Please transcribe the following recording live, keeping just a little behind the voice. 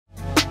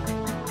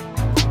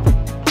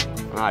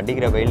ஆனால்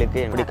அடிக்கிற வெயிலுக்கு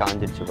எப்படி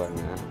காஞ்சிருச்சு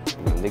பாருங்க.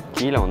 வந்து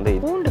கீழே வந்து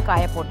பூண்டு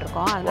காய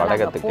போட்டிருக்கோம்,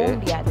 வடகத்துக்கு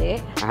முடியாது.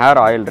 ஹேர்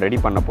ஆயில் ரெடி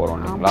பண்ண போகிறோம்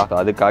இல்லைங்களா,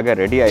 அதுக்காக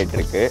ரெடி ஆகிட்டு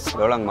இருக்கு.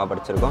 எவ்வளோங்கம்மா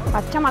படிச்சிருக்கோம்?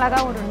 பச்சை மிளகா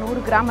ஒரு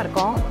 100 கிராம்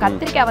இருக்கும்,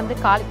 கத்திரிக்காய் வந்து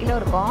 1/4 கிலோ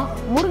இருக்கும்,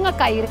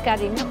 முருங்கைக்காய் இருக்குது,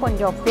 அது இன்னும்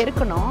கொஞ்சம்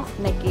பெருக்கணும்.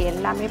 இன்னைக்கு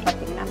எல்லாமே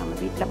பார்த்தீங்கன்னா நம்ம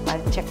வீட்டில்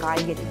பறிச்ச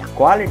காய்கறி தான்.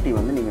 குவாலிட்டி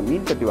வந்து நீங்கள்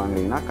மீன் கட்டி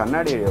வாங்குறீங்கன்னா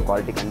கண்ணாடி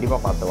குவாலிட்டி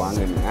கண்டிப்பாக பார்த்து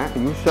வாங்குங்க.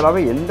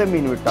 யூஸ்வலாகவே எந்த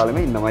மீன்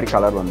விட்டாலுமே இந்த மாதிரி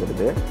கலர்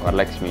வந்துடுது.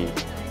 வரலட்சுமி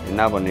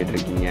என்ன பண்ணிட்டு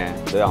இருக்கீங்க?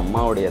 இது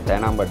அம்மாவுடைய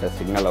தேனாம்பட்ட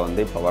சிக்னலை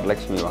வந்து இப்போ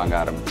வரலட்சுமி வாங்க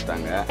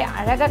ஆரம்பிச்சிட்டாங்க.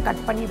 அழகாக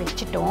கட் பண்ணி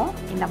வச்சுட்டோம்.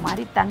 இந்த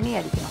மாதிரி தண்ணி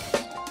அடிக்கணும்.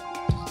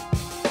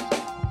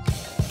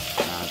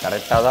 நான்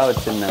கரெக்டாக தான்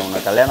வச்சுருந்தேன்.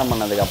 உன்னை கல்யாணம்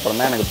பண்ணதுக்கு அப்புறம்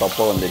தான் எனக்கு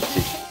தொப்பை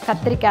வந்துடுச்சு.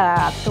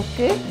 கத்திரிக்காய்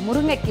தொக்கு,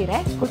 முருங்கைக்கீரை,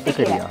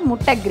 குட்டிக்கீரை,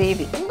 முட்டை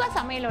கிரேவி. உங்கள்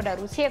சமையலோட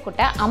ருசியை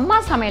கூட்ட அம்மா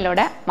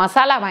சமையலோட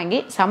மசாலா வாங்கி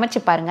சமைச்சு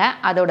பாருங்க,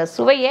 அதோட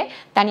சுவையே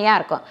தனியாக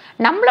இருக்கும்.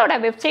 நம்மளோட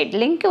வெப்சைட்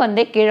லிங்க்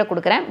வந்து கீழே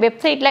கொடுக்குறேன்,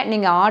 வெப்சைட்டில்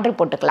நீங்கள் ஆர்டர்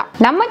போட்டுக்கலாம்.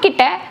 நம்ம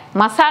கிட்ட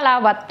மசாலா,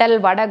 வத்தல்,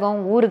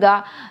 வடகம்,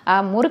 ஊறுகாய்,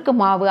 முறுக்கு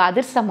மாவு,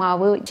 அதிர்ச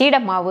மாவு,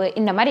 சீடை மாவு,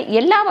 இந்த மாதிரி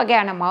எல்லா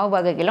வகையான மாவு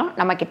வகைகளும்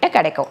நம்ம கிட்ட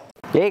கிடைக்கும்.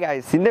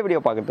 காய்ஸ், இந்த வீடியோ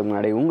பார்க்கறதுக்கு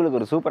முன்னாடி உங்களுக்கு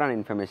ஒரு சூப்பரான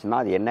இன்ஃபர்மேஷன்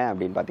தான். அது என்ன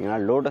அப்படின்னு பார்த்தீங்கன்னா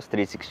லோட்டஸ்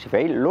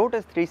 365.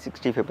 லோட்டஸ்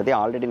 365 பற்றி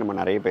ஆல்ரெடி நம்ம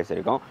நிறைய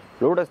பேசியிருக்கோம்.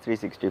 லோட்டஸ்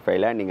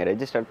 365ல நீங்கள்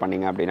ரெஜிஸ்டர்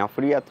பண்ணிங்க அப்படின்னா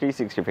ஃப்ரீயாக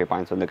 365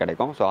 பாயிண்ட்ஸ் வந்து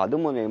கிடைக்கும். ஸோ அது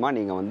மூலமா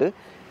நீங்கள் வந்து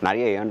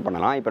நிறைய ஏர்ன்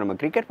பண்ணலாம். இப்போ நம்ம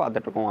கிரிக்கெட்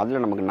பார்த்துட்ருக்கோம்,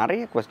 அதில் நமக்கு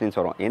நிறைய கொஸ்டின்ஸ்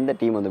வரும். எந்த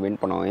டீம் வந்து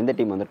வின் பண்ணும், எந்த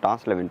டீம் வந்து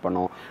டாஸில் வின்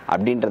பண்ணும்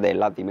அப்படின்றத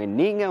எல்லாத்தையுமே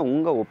நீங்கள்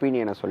உங்கள்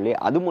ஒப்பீனியனை சொல்லி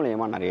அது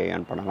மூலமா நிறைய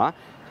ஏர்ன் பண்ணலாம்.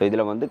 ஸோ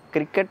இதில் வந்து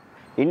கிரிக்கெட்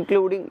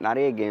இன்க்ளூடிங்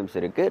நிறைய கேம்ஸ்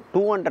இருக்குது.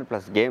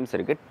 200+ கேம்ஸ்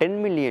இருக்குது. 10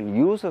 மில்லியன்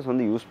யூசர்ஸ்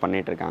வந்து யூஸ்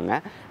பண்ணிகிட்ருக்காங்க.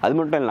 அது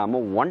மட்டும்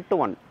இல்லாமல்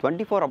 1-to-1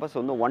 24 ஹவர்ஸ்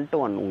வந்து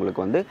 1-to-1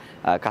 உங்களுக்கு வந்து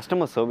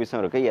கஸ்டமர்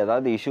சர்வீஸும் இருக்குது.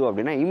 ஏதாவது இஷ்யூ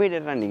அப்படின்னா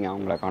இமீடியட்டாக நீங்கள்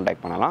அவங்கள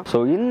காண்டாக்ட் பண்ணலாம்.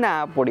 ஸோ இந்த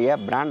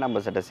ஆப்புடைய பிராண்ட்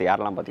அம்பாசடர்ஸ்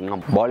யாரெல்லாம்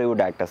பார்த்தீங்கன்னா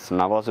பாலிவுட் ஆக்டர்ஸ்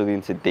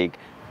நவாசுதீன் சித்திக்,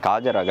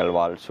 காஜர்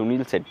அகர்வால்,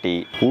 சுனில் செட்டி,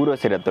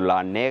 ஊர்வசி ரத்துல்லா,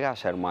 நேகா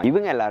சர்மா,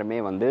 இவங்க எல்லாருமே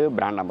வந்து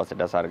பிராண்ட்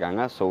அம்பாசடர்ஸாக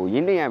இருக்காங்க. ஸோ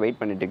இன்னும் ஏன் வெயிட்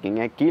பண்ணிட்டு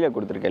இருக்கீங்க? கீழே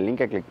கொடுத்துருக்க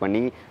லிங்கை கிளிக்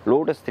பண்ணி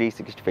லோட்டஸ்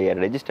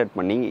 365 ரெஜிஸ்டர்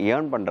பண்ணி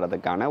ஏர்ன்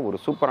பண்ணுறதுக்கான ஒரு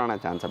சூப்பரான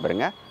சான்ஸை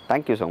பெறுங்க.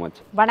 Thank you so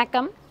much.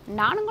 வணக்கம்,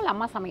 நான் உங்கள்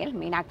அம்மா சமையல்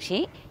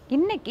மீனாட்சி.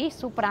 இன்றைக்கி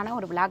சூப்பரான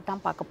ஒரு விளாக்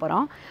தான் பார்க்க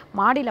போகிறோம்.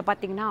 மாடியில்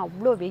பார்த்திங்கன்னா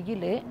அவ்வளோ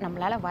வெயில்,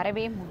 நம்மளால்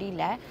வரவே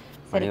முடியல.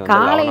 சரி,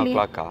 காலையிலேயே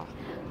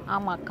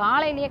ஆமாம்,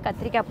 காலையிலேயே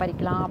கத்திரிக்காய்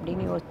பறிக்கலாம்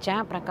அப்படின்னு யோசித்தேன்.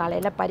 அப்புறம்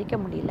காலையில் பறிக்க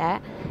முடியல,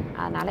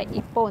 அதனால்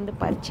இப்போ வந்து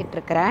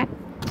பறிச்சிட்ருக்கிறேன்.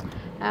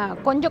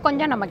 கொஞ்சம்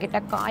கொஞ்சம் நம்மக்கிட்ட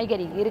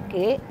காய்கறி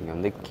இருக்குது. இங்கே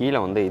வந்து கீழே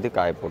வந்து இது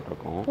காய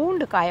போட்டிருக்கோம்,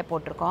 பூண்டு காய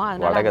போட்டிருக்கோம்.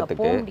 அதனால்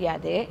போக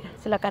முடியாது.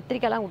 சில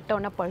கத்திரிக்காய்லாம்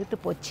விட்டோன்னா பழுத்து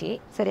போச்சு.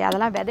 சரி,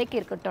 அதெல்லாம் விதைக்கி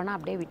இருக்கட்டோன்னா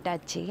அப்படியே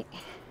விட்டாச்சு.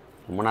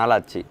 ரொம்ப நாள்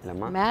ஆச்சு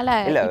இல்லைம்மா? மேலே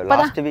இல்லை,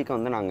 லாஸ்ட் வீக்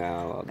வந்து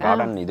நாங்கள்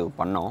கார்டன் இது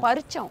பண்ணோம்,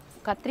 பறித்தோம்.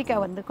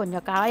 கத்திரிக்காய் வந்து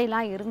கொஞ்சம்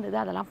காயெல்லாம் இருந்தது,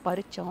 அதெல்லாம்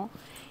பறித்தோம்.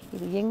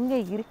 இது எங்கே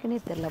இருக்குன்னே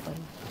தெரில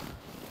பாருங்க.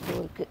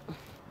 இருக்குது,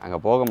 அங்கே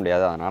போக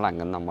முடியாது, அதனால்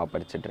அங்கேருந்து அம்மா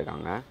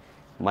பறிச்சிட்ருக்காங்க.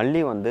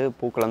 மல்லி வந்து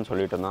பூக்கலன்னு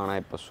சொல்லிட்டு இருந்தோம், ஆனால்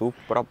இப்போ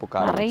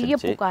சூப்பராக நிறைய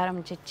பூக்க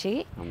ஆரம்பிச்சிச்சு.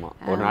 ஆமாம்.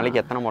 ஒரு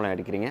நாளைக்கு எத்தனை முழம்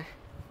எடுக்கிறீங்க?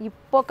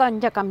 இப்போ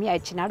கொஞ்சம்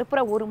கம்மியாயிடுச்சு.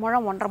 நடுப்புற 1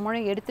 முழம் 1.5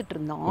 முழம் எடுத்துகிட்டு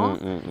இருந்தோம்.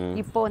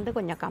 இப்போ வந்து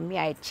கொஞ்சம்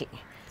கம்மியாயிடுச்சு.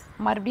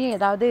 மறுபடியும்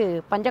ஏதாவது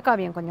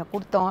பஞ்சகாவியம் கொஞ்சம்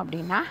கொடுத்தோம்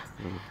அப்படின்னா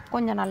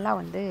கொஞ்சம் நல்லா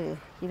வந்து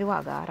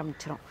இதுவாக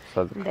ஆரம்பிச்சிடும்.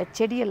 இந்த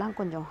செடியெல்லாம்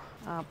கொஞ்சம்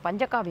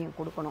பஞ்சகாவியம்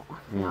கொடுக்கணும்.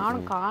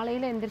 நானும்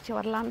காலையில் எந்திரிச்சு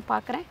வரலான்னு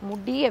பார்க்குறேன்,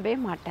 முடியவே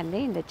மாட்டேன்.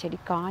 இந்த செடி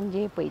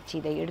காஞ்சே போயிடுச்சு,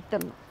 இதை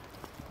எடுத்துடணும்.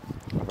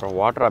 அப்புறம்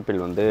வாட்டர்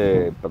ஆப்பிள் வந்து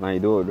இப்போ தான்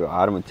இது ஒரு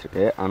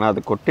ஆரம்பிச்சிருக்கு, ஆனால்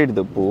அது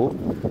கொட்டிடுது பூ.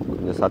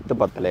 கொஞ்சம் சத்து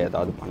பத்தலை,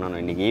 ஏதாவது பண்ணணும்.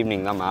 இன்றைக்கி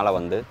ஈவினிங் தான் மேலே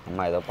வந்து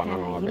அம்மா ஏதோ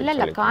பண்ணணும்.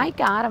 இல்லை,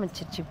 காய்க்க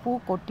ஆரம்பிச்சிருச்சு. பூ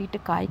கொட்டிட்டு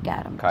காய்க்க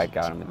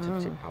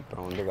ஆரம்பிச்சிருச்சு.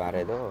 அப்புறம் வந்து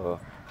வேறு ஏதோ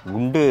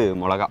குண்டு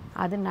மிளகா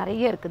அது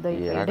நிறைய இருக்குது,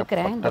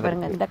 எடுக்கிறேன். இந்த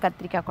பாருங்க, இந்த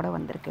கத்திரிக்காய் கூட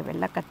வந்திருக்கு,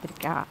 வெள்ளை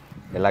கத்திரிக்காய்.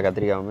 எல்லா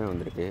கத்திரிக்காயுமே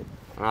வந்திருக்கு.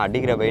 ஆனால்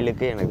அடிக்கிற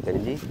வெயிலுக்கு எனக்கு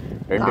தெரிஞ்சு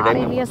 2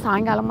 டைம்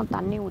சாயங்காலமும்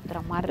தண்ணி ஊற்றுற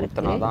மாதிரி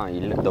ஊற்றினா தான்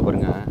இல்லை. இந்த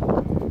பாருங்க,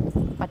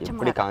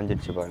 எப்படி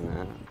காஞ்சிருச்சு பாருங்க.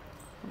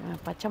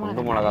 பச்சை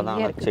மிளகா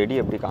தான், செடி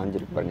எப்படி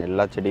காஞ்சிருக்கு பாருங்க.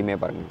 எல்லா செடியுமே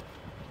பாருங்க.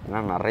 ஏன்னா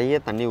நிறைய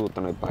தண்ணி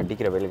ஊற்றணும். இப்போ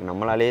அடிக்கிற வெயிலுக்கு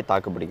நம்மளாலேயே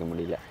தாக்கு பிடிக்க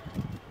முடியல.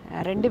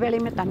 2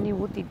 வேளையுமே தண்ணி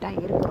ஊற்றிட்டா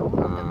இருக்கிறோம்.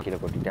 கீழே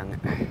கொட்டிட்டாங்க.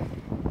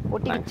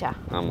 கொட்டிடுச்சா?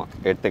 ஆமாம்,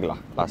 எடுத்துக்கலாம்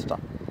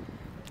லாஸ்ட்டாக.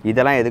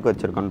 இதெல்லாம் எதுக்கு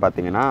வச்சுருக்கோன்னு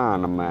பார்த்தீங்கன்னா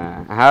நம்ம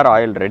ஹேர்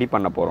ஆயில் ரெடி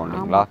பண்ண போகிறோம்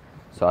இல்லைங்களா.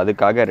 ஸோ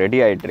அதுக்காக ரெடி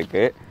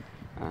ஆகிட்டுருக்கு.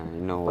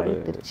 இன்னும் ஒரு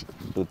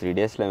 2-3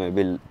 டேஸில்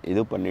மேபி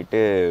இது பண்ணிவிட்டு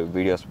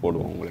வீடியோஸ்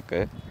போடுவோம் உங்களுக்கு.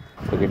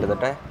 ஸோ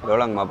கிட்டத்தட்ட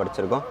எவ்வளோங்கம்மா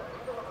படிச்சிருக்கோம்?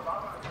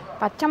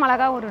 பச்சை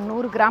மிளகா ஒரு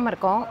 100 கிராம்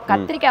இருக்கும்,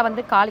 கத்திரிக்காய்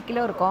வந்து 1/4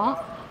 கிலோ இருக்கும்,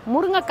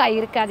 முருங்கைக்காய்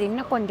இருக்குது, அது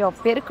இன்னும் கொஞ்சம்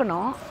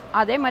பெருக்கணும்.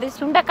 அதே மாதிரி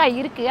சுண்டைக்காய்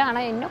இருக்குது,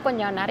 ஆனால் இன்னும்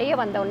கொஞ்சம் நிறைய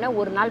வந்தோடனே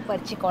ஒரு நாள்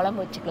பறித்து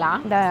குழம்பு வச்சுக்கலாம்.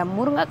 இந்த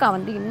முருங்கைக்காய்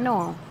வந்து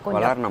இன்னும்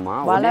கொஞ்சம் வளரணுமா?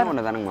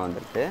 ஒன்று தானங்கம்மா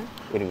வந்துருக்கு,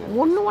 இருங்க.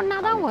 ஒன்றா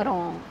தான்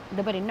வரும்.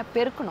 இந்த மாதிரி இன்னும்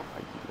பெருக்கணும்.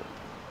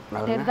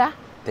 தெரியுதா?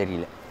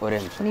 தெரியல, ஒரே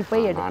நிமிஷம், நீ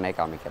போய் நானே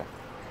காமிக்கிறேன்.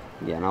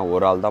 ஏன்னா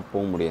ஒரு ஆள் தான்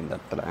போக முடியும் இந்த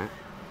இடத்துல.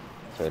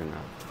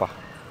 சரிங்க, அப்பா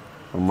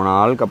ரொம்ப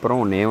நாளுக்கு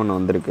அப்புறம் ஒன்றே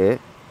வந்திருக்கு.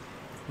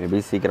 மேபி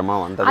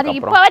சீக்கிரமாக வந்ததுக்கு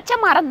இப்போ வச்ச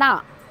மரம் தான்.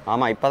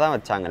 ஆமாம், இப்போ தான்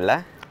வச்சாங்கல்ல.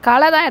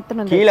 களை தான்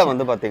எத்தனை கீழே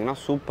வந்து பார்த்தீங்கன்னா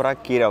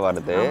சூப்பராக கீரை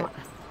வருது.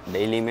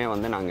 டெய்லியுமே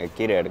வந்து நாங்கள்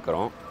கீரை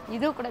எடுக்கிறோம்.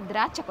 இது கூட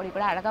திராட்சை கொடி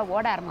கூட அழகா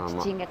ஓட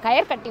ஆரம்பிச்சிச்சு. இங்க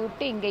கயர் கட்டி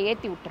விட்டு இங்க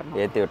ஏத்தி விட்டுறணும்.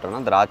 ஏற்றி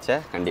விட்டோம்னா திராட்சை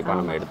கண்டிப்பாக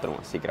நம்ம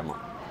எடுத்துருவோம் சீக்கிரமாக.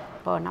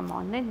 இப்போ நம்ம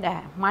வந்து இந்த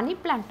மணி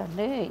பிளான்ட்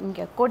வந்து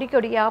இங்கே கொடி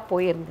கொடியாக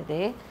போயிருந்தது,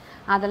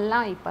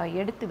 அதெல்லாம் இப்போ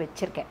எடுத்து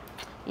வச்சுருக்கேன்.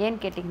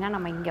 ஏன்னு கேட்டிங்கன்னா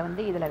நம்ம இங்கே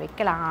வந்து இதில்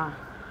வைக்கலாம்,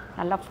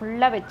 நல்லா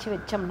ஃபுல்லாக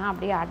வச்சோம்னா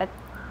அப்படியே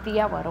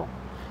அடர்த்தியாக வரும்.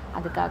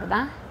 அதுக்காக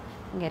தான்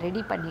இங்கே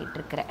ரெடி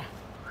பண்ணிகிட்ருக்கிறேன்.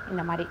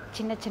 இந்த மாதிரி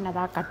சின்ன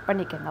சின்னதாக கட்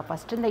பண்ணிக்கோங்க.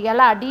 ஃபஸ்ட்டு இந்த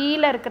இலை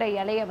அடியில் இருக்கிற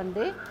இலையை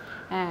வந்து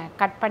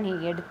கட் பண்ணி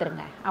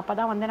எடுத்துருங்க. அப்போ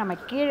தான் வந்து நம்ம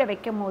கீழே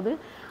வைக்கும் போது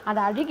அதை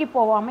அழுகி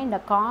போகாமல் இந்த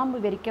காம்பு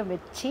வரைக்கும்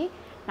வச்சு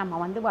நம்ம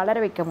வந்து வளர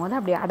வைக்கும் போது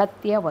அப்படி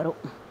அடர்த்தியாக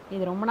வரும்.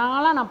 இது ரொம்ப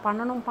நாளாக நான்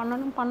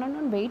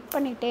பண்ணணும்னு வெயிட்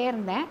பண்ணிகிட்டே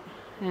இருந்தேன்.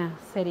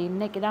 சரி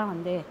இன்னைக்கு தான்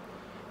வந்து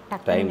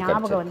டக்கு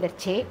ஞாபகம்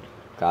வந்துருச்சு.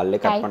 காலையில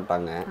கட்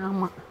பண்ணிட்டாங்க.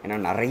 ஆமாம், ஏன்னா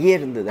நிறைய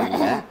இருந்தது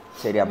அங்கே.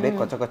 சரி அப்படியே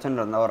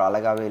கொச்சன்னு இருந்தால் ஒரு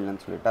அழகாகவே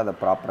இல்லைன்னு சொல்லிட்டு அதை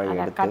ப்ராப்பராக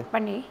எடுத்து கட்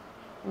பண்ணி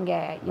இங்கே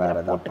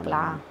இதில்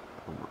போட்டுக்கலாம்.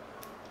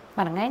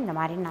 பாருங்கள், இந்த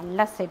மாதிரி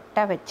நல்லா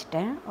செட்டாக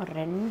வச்சுட்டேன். ஒரு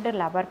 2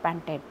 லப்பர்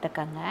பேண்ட்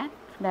எடுத்துக்கோங்க.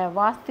 இந்த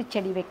வாஸ்து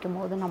செடி வைக்கும்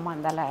போது நம்ம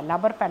அந்த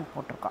லப்பர் பேண்ட்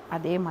போட்டிருக்கோம்,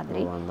 அதே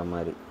மாதிரி அந்த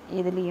மாதிரி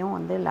இதுலேயும்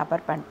வந்து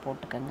லப்பர் பேண்ட்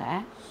போட்டுக்கோங்க.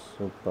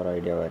 சூப்பர்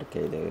ஐடியாவாக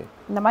இருக்குது இது.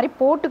 இந்த மாதிரி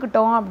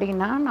போட்டுக்கிட்டோம்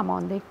அப்படின்னா நம்ம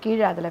வந்து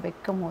கீழே அதில்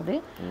வைக்கும் போது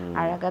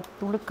அழகாக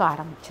துளுக்க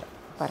ஆரம்பிச்சிடும்.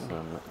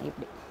 பாருங்கள்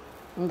இப்படி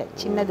இந்த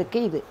சின்னதுக்கு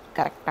இது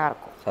கரெக்டாக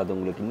இருக்கும். அது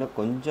உங்களுக்கு இன்னும்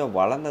கொஞ்சம்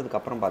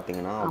வளர்ந்ததுக்கப்புறம்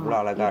பார்த்தீங்கன்னா அவ்வளோ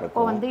அழகாக இருக்கும்.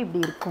 இப்போ வந்து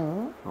இப்படி இருக்கும்.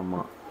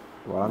 ஆமாம்,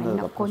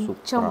 வளர்ந்ததுக்கப்புறம்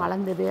கொஞ்சம்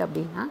வளர்ந்தது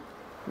அப்படின்னா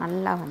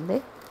நல்லா வந்து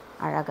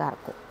அழகாக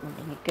இருக்கும்.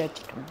 இப்படி நிற்க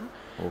வச்சுட்டோம்னா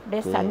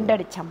அப்படியே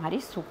சண்டடிச்ச மாதிரி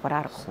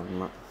சூப்பராக இருக்கும்.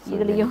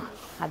 இதுலேயும்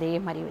அதே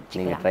மாதிரி வச்சு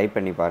நீங்கள் ட்ரை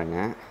பண்ணி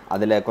பாருங்கள்.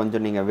 அதில்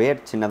கொஞ்சம் நீங்கள்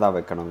வேர் சின்னதாக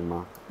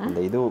வைக்கணுங்கம்மா, அந்த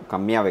இது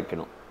கம்மியாக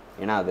வைக்கணும்.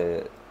 ஏன்னா அது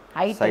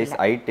சைஸ்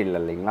ஹைட் இல்லை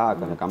இல்லைங்களா,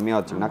 கொஞ்சம் கம்மியாக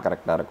வச்சிங்கன்னா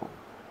கரெக்டாக இருக்கும்.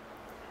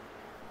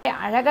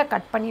 அழகாக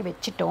கட் பண்ணி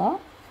வச்சுட்டோம்.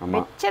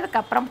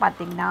 வச்சதுக்கப்புறம்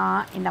பார்த்தீங்கன்னா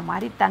இந்த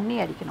மாதிரி தண்ணி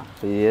அடிக்கணும்.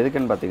 இது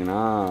எதுக்குன்னு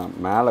பார்த்தீங்கன்னா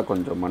மேலே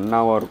கொஞ்சம்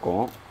மண்ணாகவும்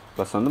இருக்கும்.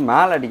 ப்ளஸ் வந்து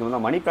மேலே அடிக்கும்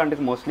போது மணி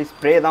பிளான்ட்டுக்கு மோஸ்ட்லி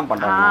ஸ்ப்ரே தான்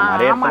பண்ணுறாங்க.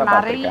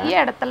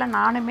 நிறைய இடத்துல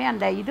நானுமே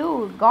அந்த இது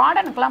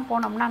கார்டனுக்குலாம்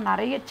போனோம்னா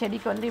நிறைய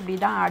செடிக்கு வந்து இப்படி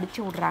தான் அடிச்சு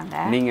விட்றாங்க.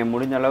 நீங்கள்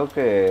முடிஞ்ச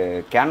அளவுக்கு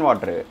கேன்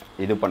வாட்டர்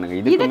இது பண்ணுங்க.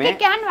 இதுக்குமே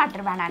கேன்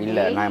வாட்டர் வேணாம்.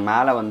 இல்லை, நான்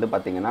மேலே வந்து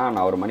பார்த்தீங்கன்னா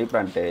நான் ஒரு மணி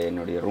பிளான்ட்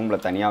என்னுடைய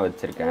ரூமில் தனியாக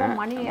வச்சுருக்கேன்.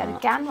 அது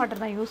கேன்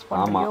வாட்டர் தான் யூஸ்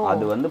பண்ணுவோம். ஆமாம்,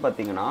 அது வந்து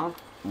பார்த்தீங்கன்னா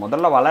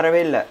முதல்ல வளரவே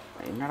இல்லை.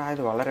 என்னடா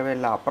இது வளரவே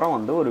இல்லை. அப்புறம்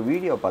வந்து ஒரு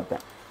வீடியோ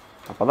பார்த்தேன்,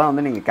 அப்போ தான்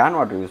வந்து நீங்கள் கேன்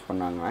வாட்டர் யூஸ்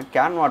பண்ணாங்க.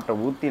 கேன் வாட்டர்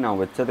ஊற்றி நான்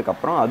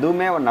வச்சதுக்கப்புறம்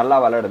அதுவுமே நல்லா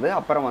வளருது.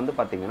 அப்புறம் வந்து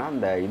பார்த்தீங்கன்னா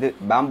அந்த இது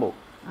பேம்பு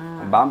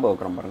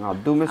வைக்கிறோம் பாருங்க,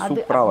 அதுவுமே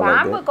சூப்பராக வளருது.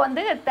 பேம்புக்கு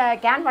வந்து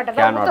கேன் வாட்டர்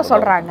தான் ஊத்த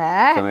சொல்றாங்க.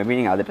 மேபி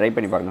நீங்கள் அதை ட்ரை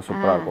பண்ணி பாருங்க,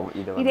 சூப்பராக இருக்கும்.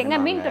 இது எங்க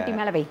மீன் தொட்டி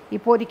மேலே வை.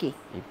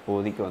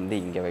 இப்போதைக்கு வந்து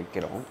இங்கே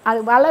வைக்கிறோம்,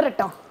 அது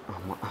வளரட்டும்.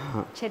 ஆமாம்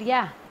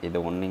சரியா,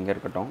 இது ஒன்று இங்கே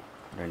இருக்கட்டும்,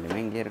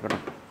 ரெண்டுமே இங்கே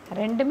இருக்கட்டும்.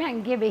 ரெண்டுமே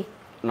அங்கேயே வை.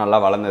 நல்லா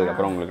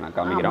வளர்ந்ததுக்கப்புறம் உங்களுக்கு நான்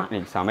காமிக்கிறேன்.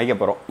 இன்னைக்கு சமைக்க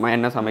போகிறோம்.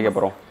 என்ன சமைக்க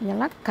போகிறோம்?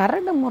 இதெல்லாம்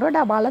கரடு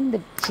முரடா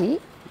வளர்ந்துச்சு.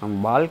 நம்ம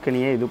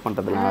பால்கனியே இது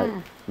பண்ணுறதுனால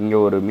இங்கே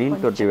ஒரு மீன்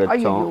தொட்டி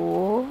வச்சோம்.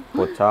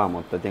 போச்சா,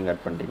 மொத்தத்தையும்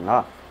கட் பண்ணிட்டீங்களா?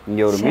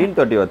 இங்கே ஒரு மீன்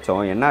தொட்டி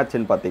வச்சோம்.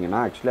 என்னாச்சுன்னு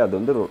பார்த்தீங்கன்னா ஆக்சுவலி அது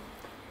வந்து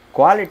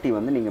குவாலிட்டி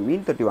வந்து நீங்கள்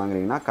மீன் தொட்டி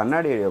வாங்குறீங்கன்னா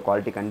கண்ணாடி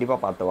குவாலிட்டி கண்டிப்பாக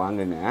பார்த்து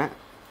வாங்குங்க.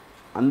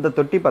 அந்த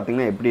தொட்டி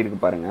பார்த்தீங்கன்னா எப்படி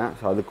இருக்குது பாருங்கள்.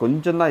 ஸோ அது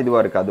கொஞ்சம் தான்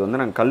இதுவாக இருக்குது. அது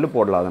வந்து நாங்கள் கல்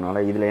போடல.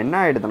 அதனால் இதில் என்ன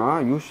ஆகிடுதுன்னா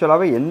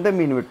யூஸ்வலாகவே எந்த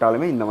மீன்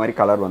விட்டாலுமே இந்த மாதிரி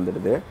கலர்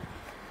வந்துடுது.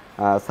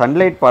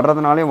 சன்லைட்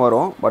படுறதுனாலையும்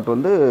வரும். பட்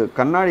வந்து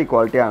கண்ணாடி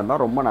குவாலிட்டியாக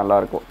இருந்தால் ரொம்ப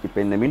நல்லாயிருக்கும். இப்போ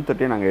இந்த மீன்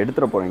தொட்டியை நாங்கள்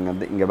எடுத்துகிட்டு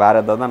போகிறோம். இங்கே வேறு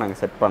எதாவது தான் நாங்கள்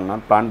செட்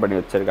பண்ணலாம் பிளான் பண்ணி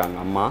வச்சுருக்காங்க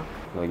அம்மா.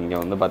 இங்கே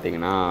வந்து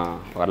பார்த்திங்கன்னா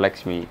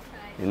வரலட்சுமி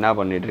என்ன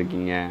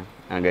பண்ணிகிட்ருக்கீங்க?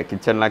 நாங்கள்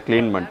கிச்சன்லாம்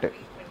க்ளீன் பண்ணிட்டு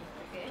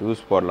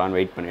ஜூஸ் போடலான்னு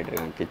வெயிட்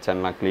பண்ணிகிட்ருக்கேன்.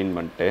 கிச்சன்லாம் க்ளீன்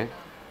பண்ணிட்டு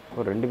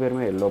ஒரு 2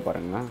 பேருமே எல்லோ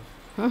பாருங்கள்.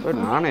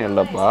 நானும்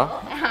எல்லோப்பா,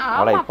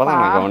 ஆனால் இப்போ தான்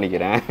நான்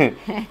கவனிக்கிறேன்.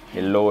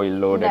 எல்லோ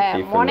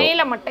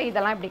முனையில் மட்டும்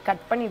இதெல்லாம் இப்படி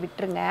கட் பண்ணி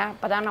விட்டுருங்க.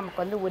 அப்போ தான்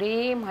நமக்கு வந்து ஒரே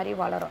மாதிரி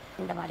வளரும்.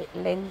 இந்த மாதிரி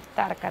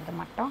லென்த்தாக இருக்கிறது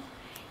மட்டும்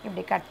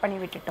இப்படி கட் பண்ணி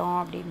விட்டுட்டோம்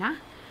அப்படின்னா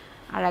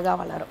அழகாக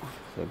வளரும்.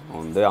 இப்போ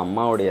வந்து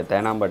அம்மாவுடைய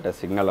தேனாம்பட்ட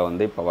சிக்னலை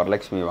வந்து இப்போ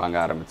வரலட்சுமி வாங்க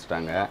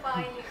ஆரம்பிச்சிட்டாங்க.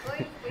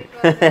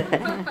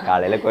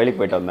 காலையில்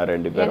கோயிலுக்கு போயிட்டு வந்தார்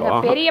 2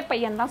 பேரும். பெரிய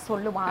பையன் தான்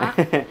சொல்லுவான்,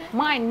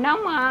 அம்மா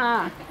என்னம்மா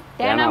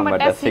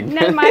தேனாம்பட்ட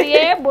சிக்னல்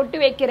மாதிரியே பொட்டு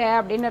வைக்கிற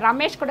அப்படின்னு.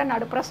 ரமேஷ் கூட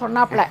நடுப்புற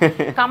சொன்னாப்ல,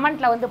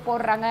 கமெண்ட்ல வந்து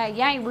போடுறாங்க,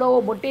 ஏன் இவ்வளோ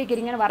பொட்டு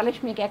வைக்கிறீங்கன்னு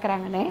வரலட்சுமி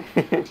கேட்குறாங்கன்னு.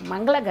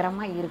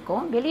 மங்களகரமாக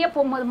இருக்கும். வெளியே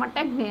போகும்போது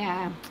மட்டும்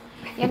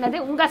என்னது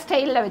உங்கள்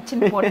ஸ்டைலில்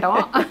வச்சுன்னு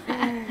போட்டோம்.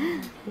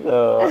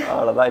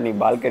 அவ்வளோதான், இன்னைக்கு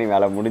பால்கனி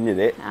வேலை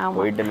முடிஞ்சுது.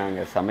 போயிட்டு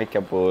நாங்கள் சமைக்க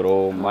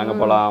போகிறோம். வாங்க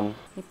போகலாம்.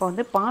 இப்போ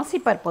வந்து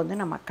பாசிப்பருப்பு வந்து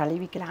நம்ம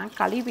கழுவிக்கலாம்.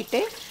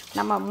 கழுவிட்டு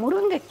நம்ம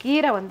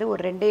முருங்கைக்கீரை வந்து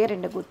ஒரு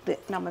 2 குத்து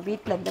நம்ம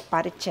வீட்டிலேருந்து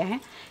பறித்தேன்.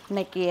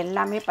 இன்றைக்கி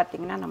எல்லாமே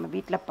பார்த்திங்கன்னா நம்ம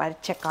வீட்டில்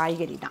பறித்த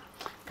காய்கறி தான்.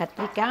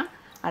 கத்திரிக்காய்,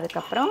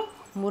 அதுக்கப்புறம்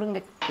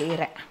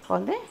முருங்கைக்கீரை. இப்போ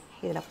வந்து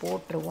இதில்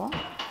போட்டுருவோம்.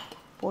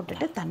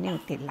 போட்டுட்டு தண்ணி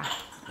ஊற்றிடலாம்.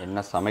 என்ன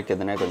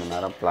சமைக்கிறதுனே கொஞ்சம்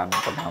நேரம் பிளான்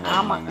பண்ணாமல்.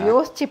 ஆமாம்,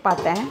 யோசித்து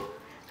பார்த்தேன்.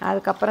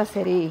 அதுக்கப்புறம்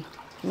சரி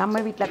நம்ம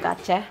வீட்டில்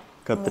காய்ச்ச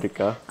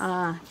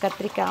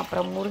கத்திரிக்காய்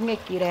அப்புறம்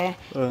முருங்கைக்கீரை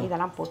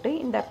இதெல்லாம் போட்டு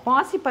இந்த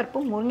பாசிப்பருப்பு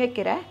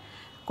முருங்கைக்கீரை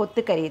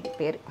கொத்துக்கறி இது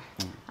பேர்.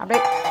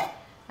 அப்படியே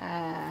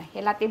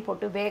எல்லாத்தையும்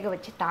போட்டு வேக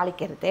வச்சு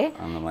தாளிக்கிறது.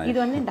 இது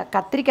வந்து இந்த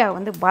கத்திரிக்காய்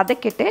வந்து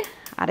வதக்கிட்டு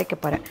அரைக்க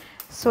போகிறேன்.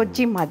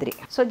 சொஜ்ஜி மாதிரி.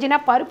 சொஜ்ஜினா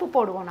பருப்பு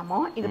போடுவோம்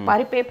நம்ம, இது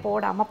பருப்பே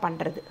போடாமல்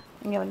பண்ணுறது.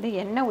 இங்கே வந்து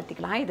எண்ணெய்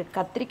ஊற்றிக்கலாம். இது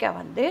கத்திரிக்காய்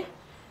வந்து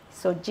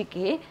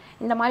சொஜ்ஜிக்கு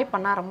இந்த மாதிரி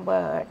பண்ணால் ரொம்ப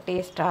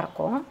டேஸ்ட்டாக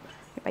இருக்கும்.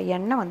 இப்போ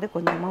எண்ணெய் வந்து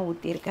கொஞ்சமாக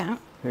ஊற்றிருக்கேன்.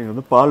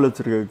 வந்து பால்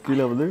வச்சுருக்கேன்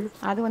கீழே வந்து.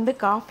 அது வந்து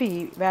காஃபி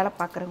வேலை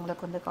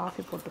பார்க்குறவங்களுக்கு வந்து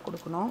காஃபி போட்டு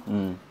கொடுக்கணும்.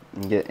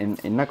 இங்கே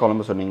என்ன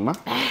குழம்பு சொன்னீங்கம்மா?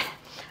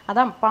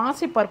 அதான்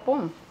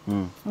பாசிப்பருப்பும்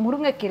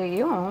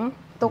முருங்கைக்கீரையும்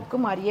தொக்கு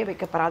மாதிரியே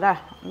வைக்க போகிறதா,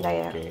 இந்த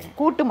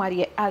கூட்டு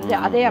மாதிரியே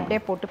அதே அப்படியே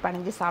போட்டு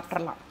பனைஞ்சு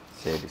சாப்பிட்றலாம்.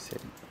 சரி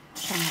சரி.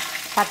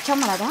 பச்சை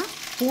மிளகா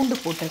பூண்டு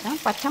போட்டிருக்கேன்.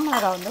 பச்சை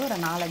மிளகா வந்து ஒரு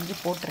 4-5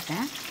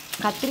 போட்டிருக்கேன்.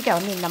 கத்திரிக்காய்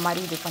வந்து இந்த மாதிரி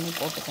இது பண்ணி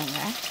போட்டுக்கோங்க.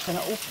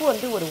 உப்பு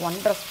வந்து ஒரு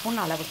 1.5 ஸ்பூன்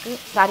அளவுக்கு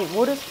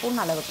 1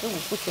 ஸ்பூன் அளவுக்கு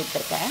உப்பு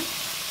சேர்த்துருக்கேன்.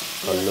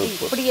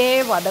 இப்படியே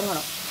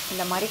வதங்கணும்.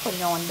 இந்த மாதிரி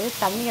கொஞ்சம் வந்து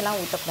தண்ணியெல்லாம்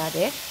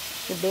ஊற்றக்கூடாது,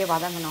 இப்படியே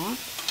வதங்கணும்.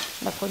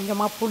 இந்த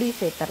கொஞ்சமாக புளி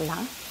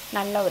சேர்த்துடலாம்.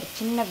 நல்ல ஒரு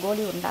சின்ன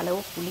கோலி உருண்ட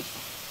அளவு புளி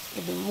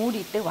இப்படி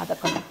மூடிட்டு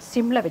வதக்கணும்.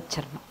 சிம்மில்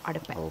வச்சிடணும்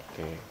அடுப்பை.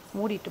 ஓகே.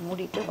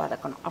 மூடிட்டு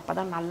வதக்கணும், அப்போ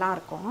தான்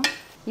நல்லாயிருக்கும்.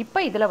 இப்போ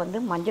இதில் வந்து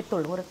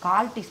மஞ்சத்தூள் ஒரு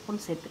 1/4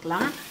 டீஸ்பூன்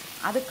சேர்த்துக்கலாம்.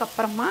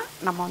 அதுக்கப்புறமா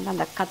நம்ம வந்து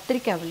அந்த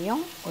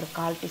கத்திரிக்காய்லையும் ஒரு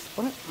 1/4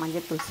 டீஸ்பூன்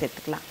மஞ்சத்தூள்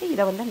சேர்த்துக்கலாம்.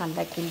 இதை வந்து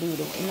நல்லா கிண்டி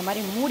விடுவோம். இந்த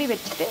மாதிரி மூடி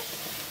வச்சுட்டு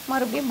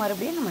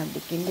மறுபடியும் நம்ம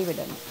இப்படி கிண்டி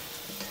விடணும்.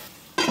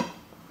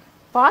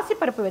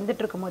 பாசிப்பருப்பு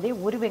வெந்துட்டு இருக்கும் போதே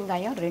 1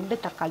 வெங்காயம் 2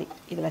 தக்காளி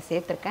இதில்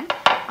சேர்த்துருக்கேன்.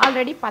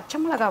 ஆல்ரெடி பச்சை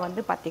மிளகா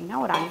வந்து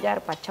பார்த்திங்கன்னா ஒரு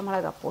 5-6 பச்சை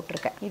மிளகா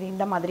போட்டிருக்கேன். இது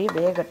இந்த மாதிரி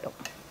வேகட்டும்.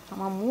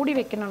 நம்ம மூடி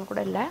வைக்கணும்னு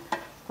கூட இல்லை,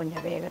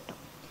 கொஞ்சம் வேகட்டும்.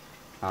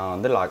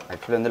 வந்து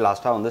ஆக்சுவலி வந்து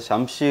லாஸ்ட்டாக வந்து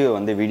சம்ஷி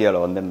வந்து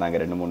வீடியோவில் வந்திருந்தாங்க.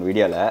 2-3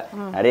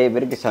 வீடியோவில் நிறைய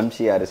பேருக்கு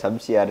சம்ஷி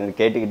யாருன்னு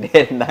கேட்டுக்கிட்டே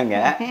இருந்தாங்க.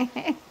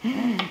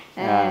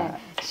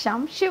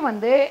 ஷம்ஷி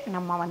வந்து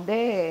நம்ம வந்து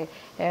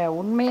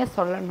உண்மையை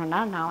சொல்லணும்னா,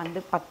 நான் வந்து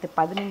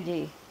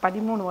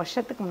 10-15-13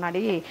 வருஷத்துக்கு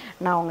முன்னாடி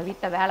நான் அவங்க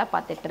வீட்டில் வேலை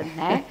பார்த்துட்டு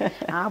இருந்தேன்.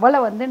 அவளை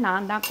வந்து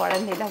நான் தான்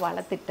குழந்தையில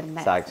வளர்த்துட்டு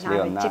இருந்தேன்.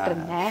 ஆக்சுவலி வந்து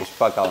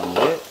புஷ்பாக்கா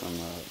வந்து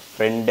நம்ம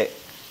ஃப்ரெண்டு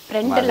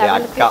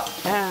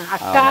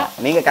அக்கா.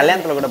 நீங்க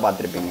கல்யாணத்துல கூட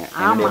பார்த்திருப்பீங்க,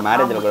 என்னுடைய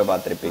மேரேஜ்ல கூட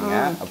பார்த்திருப்பீங்க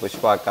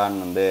புஷ்பா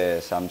அக்கான்னு வந்து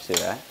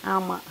சம்சிவ.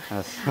 ஆமா,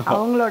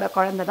 அவங்களோட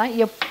குழந்தை தான்.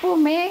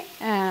 எப்பவுமே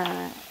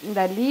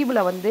இந்த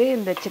லீவில் வந்து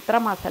இந்த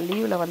சித்திரை மாதம்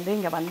லீவில் வந்து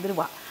இங்கே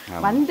வந்துடுவா.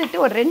 வந்துட்டு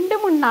ஒரு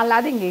 2-3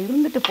 நாளாவது இங்கே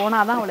இருந்துட்டு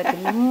போனாதான் அவளுக்கு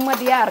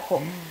நிம்மதியாக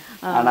இருக்கும்.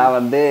 ஆனால்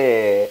வந்து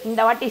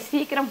இந்த வாட்டி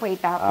சீக்கிரம்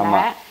போயிட்டாங்க.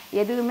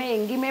 எதுவுமே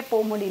எங்கேயுமே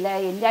போக முடியல,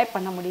 என்ஜாய்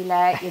பண்ண முடியல,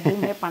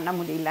 எதுவுமே பண்ண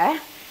முடியல.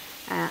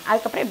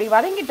 அதுக்கப்புறம் இப்படி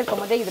வதங்கிட்டு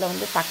இருக்கும் போதே இதில்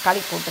வந்து தக்காளி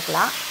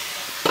போட்டுக்கலாம்.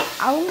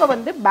 அவங்க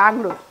வந்து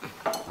பெங்களூர்.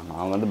 ஆமாம்,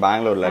 அவங்க வந்து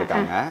பெங்களூரில்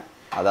இருக்காங்க.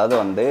 அதாவது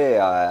வந்து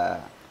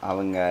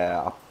அவங்க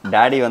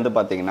டேடி வந்து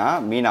பார்த்தீங்கன்னா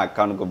மீனா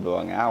அக்கான்னு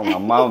கூப்பிடுவாங்க, அவங்க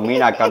அம்மாவும்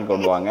மீனா அக்கான்னு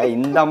கூப்பிடுவாங்க.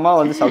 இந்த அம்மா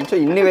வந்து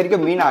சமைச்சு இன்னி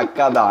வரைக்கும் மீனா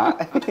அக்கா தான்.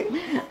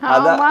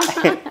 அதான்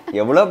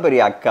எவ்வளோ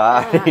பெரிய அக்கா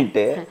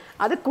அப்படின்ட்டு.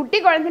 அது குட்டி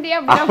குழந்தையா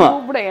அப்படிதான்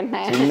கூப்பிடும் என்ன,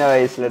 சின்ன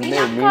வயசுல இருந்து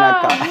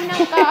மீனாக்கா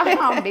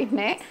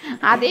அப்படின்னு.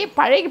 அதே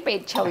பழகி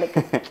போயிடுச்சு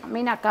அவளுக்கு.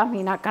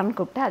 மீனாக்கான்னு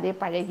கூப்பிட்டு அதே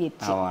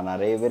பழகிடுச்சு. ஆமா,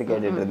 நிறைய பேர்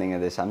கேட்டுட்டு இருந்தீங்க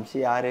இது சம்சி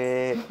யாரு,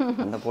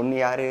 அந்த பொண்ணு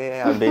யாரு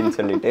அப்படின்னு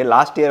சொல்லிட்டு.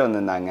 லாஸ்ட் இயர்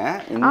வந்திருந்தாங்க.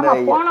 இந்த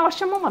போன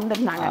வருஷமும்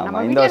வந்திருந்தாங்க.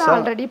 நம்ம இந்த வருஷம்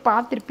ஆல்ரெடி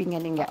பார்த்திருப்பீங்க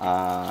நீங்க.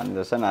 இந்த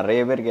வருஷம்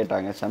நிறைய பேர்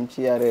கேட்டாங்க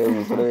சம்சி யாரு,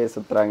 உங்க கூடவே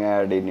சுத்துறாங்க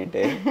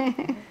அப்படின்னுட்டு.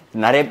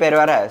 நிறைய பேர்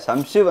வேற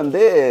சம்சி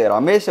வந்து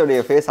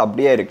ரமேஷோடைய ஃபேஸ்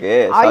அப்படியே இருக்கு,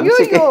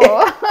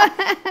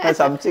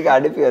 சம்சிக்கு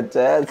அனுப்பி வச்ச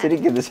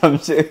சிரிக்குது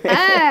சம்சி.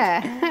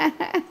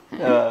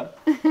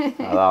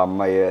 அதான்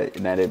அம்மா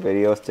நிறைய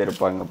பேர்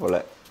யோசிச்சிருப்பாங்க போல,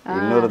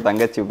 இன்னொரு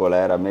தங்கச்சி போல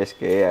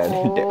ரமேஷ்க்கு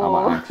அப்படின்ட்டு. ஆமா,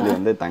 ஆக்சுவலி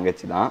வந்து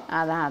தங்கச்சி தான்.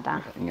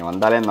 அதான் இங்க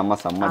வந்தாலே நம்ம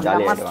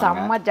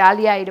செம்ம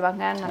ஜாலி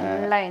ஆயிடுவாங்க,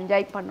 நல்லா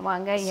என்ஜாய்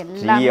பண்ணுவாங்க.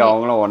 எல்லாம்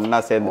அவங்களும் ஒன்னா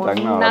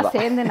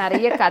சேர்ந்து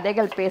நிறைய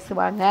கதைகள்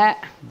பேசுவாங்க,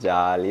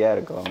 ஜாலியா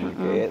இருக்கும்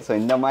அவங்களுக்கு. ஸோ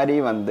இந்த மாதிரி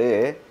வந்து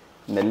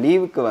இந்த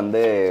லீவுக்கு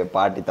வந்து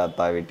பாட்டி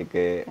தாத்தா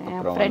வீட்டுக்கு,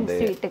 அப்புறம் வந்து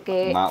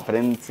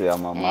ஃப்ரெண்ட்ஸ்,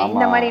 ஆமா மாமா,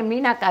 இந்த மாதிரி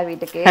மீனாக்கா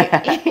வீட்டுக்கு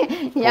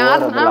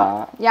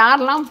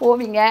யாரெல்லாம்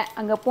போவீங்க,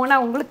 அங்க போனா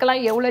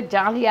உங்களுக்கெல்லாம் எவ்வளவு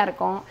ஜாலியா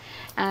இருக்கும்.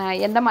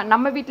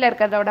 நம்ம வீட்டில்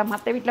இருக்கிறத விட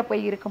மற்ற வீட்டில்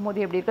போய்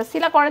இருக்கும்போது எப்படி இருக்கும்.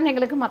 சில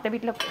குழந்தைங்களுக்கு மற்ற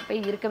வீட்டில்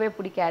போய் இருக்கவே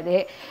பிடிக்காது.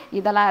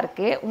 இதெல்லாம்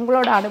இருக்குது.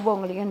 உங்களோட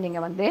அனுபவங்களையும்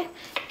நீங்கள் வந்து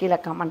கீழே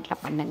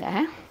கமெண்ட்டில்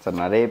பண்ணுங்கள்.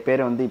 சார் நிறைய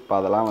பேர் வந்து இப்போ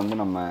அதெல்லாம் வந்து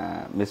நம்ம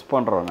மிஸ்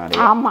பண்ணுறோம்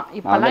நிறைய. ஆமாம்,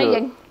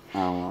 இப்போல்லாம்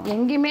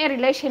எங்கேயுமே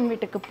ரிலேஷன்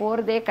வீட்டுக்கு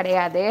போகிறதே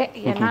கிடையாது.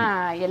 ஏன்னா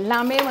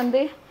எல்லாமே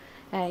வந்து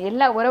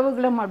எல்லா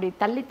உறவுகளும் அப்படி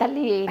தள்ளி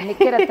தள்ளி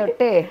நிற்கிற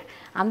தொட்டு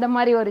அந்த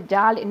மாதிரி ஒரு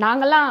ஜாலி.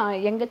 நாங்கள்லாம்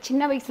எங்கள்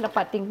சின்ன வயசில்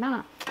பார்த்திங்கன்னா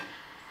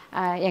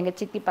எங்கள்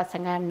சித்தி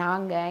பசங்க,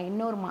 நாங்கள்,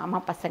 இன்னொரு மாமா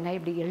பசங்க,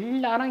 இப்படி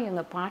எல்லாரும்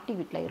எங்கள் பாட்டி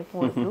வீட்டில்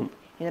இருப்போம் ஒரு குரூப்.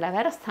 இதில்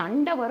வேற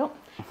சண்டை வரும்,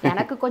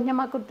 எனக்கு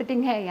கொஞ்சமாக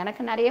கொடுத்துட்டீங்க,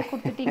 எனக்கு நிறைய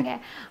கொடுத்துட்டீங்க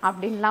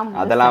அப்படின்லாம்.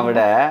 அதெல்லாம்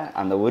விட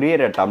அந்த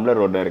உரியற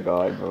டம்ளர் ஒன்று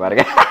இருக்கும். இப்போ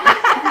பாருங்க,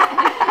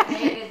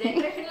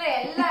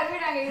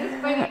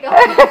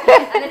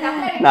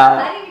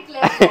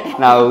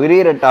 நான்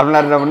உரியற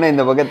டம்ளர்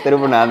இந்த பக்கம்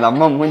திரும்பினேன், அந்த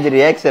அம்மா மூஞ்சி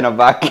ரியாக்ஷனை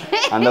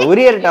பார்க்க. அந்த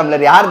உரியற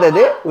டம்ளர் யாருது?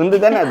 அது உந்து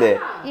தானே? அது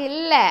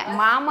இல்லை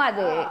மாமா,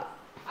 அது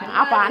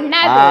அப்ப அண்ணா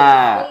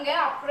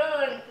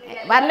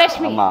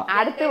வரலட்சுமி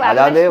அடுத்து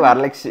அதாவது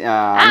வரலட்சுமி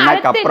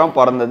அண்ணாக்கு அப்புறம்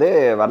பிறந்தது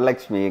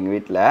வரலட்சுமி எங்க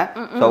வீட்டுல.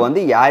 சோ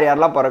வந்து யார்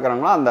யாரெல்லாம்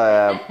பிறக்கிறாங்களோ அந்த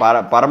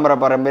பரம்பரை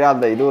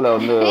அந்த இதுல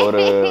வந்து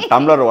ஒரு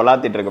டம்ளர்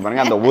ஒலாத்திட்டு இருக்க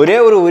பாருங்க. அந்த ஒரே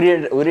ஒரு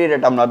உரிய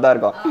டம்ளர் தான்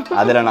இருக்கும்.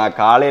 அதுல நான்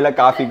காலையில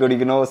காஃபி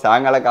குடிக்கணும்,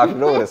 சாயங்காலம் காஃபி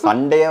குடிக்கணும், ஒரு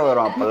சண்டையே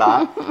வரும். அப்பெல்லாம்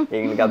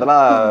எங்களுக்கு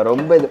அதெல்லாம்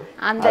ரொம்ப இது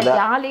அந்த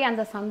ஜாலி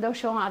அந்த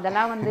சந்தோஷம்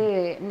அதெல்லாம் வந்து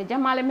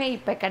நிஜமாலுமே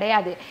இப்ப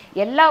கிடையாது.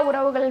 எல்லா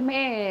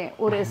உறவுகளுமே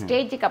ஒரு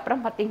ஸ்டேஜுக்கு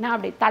அப்புறம் பாத்தீங்கன்னா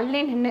அப்படி தள்ளி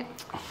நின்று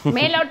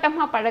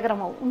மேலோட்டமா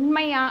பழகுறோமோ,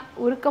 உண்மையா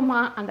உருக்கமா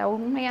அந்த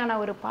உண்மையான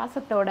ஒரு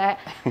பாசத்தோட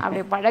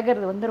அப்படி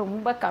பழகிறது வந்து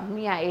ரொம்ப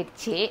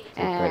கம்மியாயிடுச்சு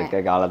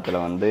இருக்க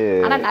காலத்துல வந்து.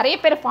 ஆனா நிறைய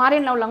பேர்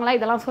ஃபாரின்ல உள்ளவங்களா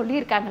இதெல்லாம்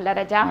சொல்லியிருக்காங்கல்ல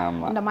ரஜா,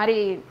 இந்த மாதிரி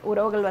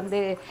உறவுகள்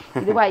வந்து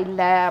இதுவா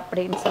இல்ல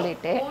அப்படின்னு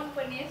சொல்லிட்டு.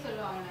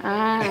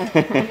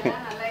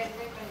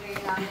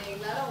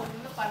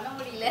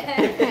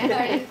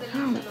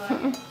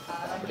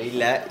 அப்படி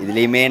இல்ல,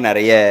 இதுலயுமே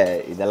நிறைய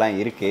இதெல்லாம்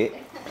இருக்கு,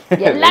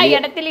 எல்லா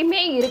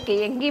இடத்துலையுமே இருக்கு,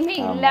 எங்கேயுமே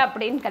இல்லை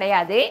அப்படின்னு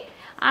கிடையாது.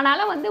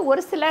 ஆனாலும் வந்து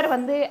ஒரு சிலர்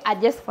வந்து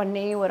அட்ஜஸ்ட்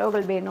பண்ணி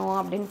உறவுகள் வேணும்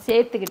அப்படின்னு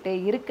சேர்த்துக்கிட்டு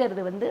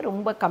இருக்கிறது வந்து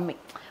ரொம்ப கம்மி.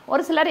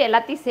 ஒரு சிலர்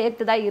எல்லாத்தையும்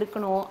சேர்த்து தான்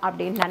இருக்கணும்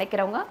அப்படின்னு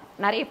நினைக்கிறவங்க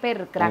நிறைய பேர்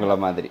இருக்கிறாங்க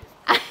மாதிரி.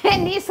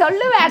 நீ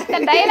சொல்லுவ அடுத்த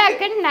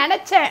டைலாக்ன்னு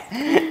நினைச்சேன்,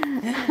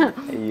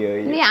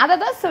 நீ அதை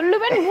தான்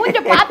சொல்லுவேன்னு மூஞ்ச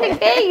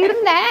பார்த்துக்கிட்டே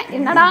இருந்தேன்.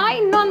 என்னடா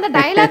இன்னும் அந்த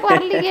டைலாக்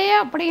வரலையே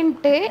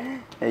அப்படின்ட்டு.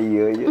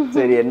 ஐயோ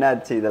சரி,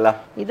 என்னாச்சு இதெல்லாம்?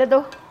 இதோ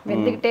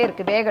வெந்துக்கிட்டே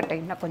இருக்கு, வேகட்டும்,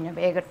 இன்னும் கொஞ்சம்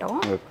வேகட்டும்.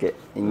 ஓகே,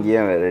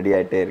 இங்கேயும் ரெடி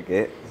ஆகிட்டே இருக்கு.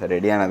 சரி,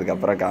 ரெடி ஆனதுக்கு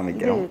அப்புறம்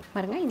காமிக்கிறோம்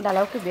பாருங்க. இந்த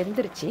அளவுக்கு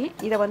வெந்துருச்சு.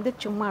 இதை வந்து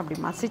சும்மா அப்படி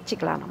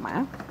மசிச்சுக்கலாம் நம்ம.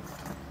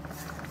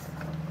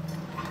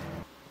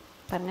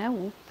 பாருங்க,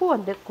 உப்பு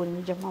வந்து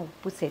கொஞ்சமாக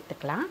உப்பு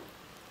சேர்த்துக்கலாம்.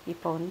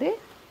 இப்போ வந்து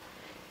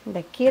இந்த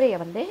கீரையை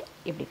வந்து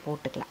இப்படி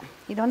போட்டுக்கலாம்.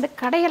 இதை வந்து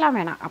கடையெல்லாம்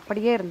வேணாம்,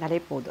 அப்படியே இருந்தாலே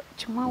போதும்.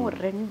 சும்மா ஒரு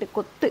 2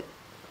 கொத்து,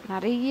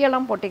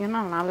 நிறையெல்லாம்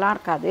போட்டிங்கன்னா நல்லா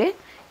இருக்காது.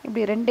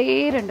 இப்படி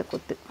 2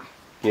 கொத்து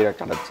கீரை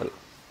கடைச்சல்,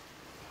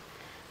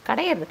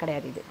 கடையிறது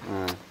கிடையாது இது.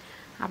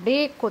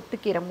 அப்படியே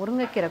கொத்துக்கீரை,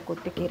 முருங்கைக்கீரை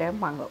கொத்துக்கீரை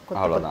வாங்க,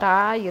 கொத்து கொத்தா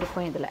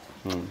இருக்கும் இதில்.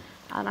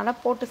 அதனால்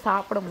போட்டு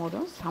சாப்பிடும்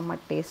போதும் செம்ம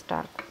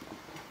டேஸ்ட்டாக இருக்கும்.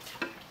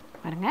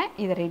 பாருங்க,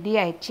 இது ரெடி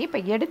ஆயிடுச்சு.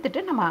 இப்போ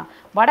எடுத்துட்டு நம்ம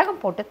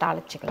வடகம் போட்டு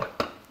தாளிச்சிக்கலாம்.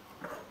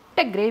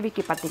 முட்டை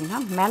கிரேவிக்கு பார்த்தீங்கன்னா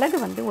மிளகு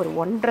வந்து ஒரு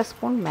 1.5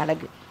 ஸ்பூன்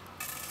மிளகு,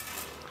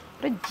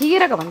 அப்புறம்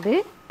ஜீரகம் வந்து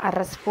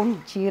 1/2 ஸ்பூன்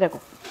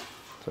ஜீரகம்.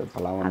 ஸோ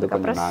இப்போலாம் வந்து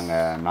கொஞ்சம்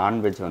நாங்கள்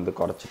நான்வெஜ் வந்து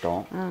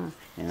குறைச்சிட்டோம்.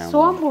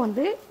 சோம்பு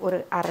வந்து ஒரு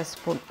 1/2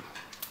 ஸ்பூன்.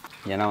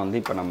 ஏன்னா வந்து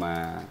இப்போ நம்ம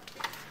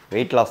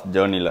வெயிட் லாஸ்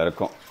ஜேர்னியில்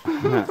இருக்கோம்.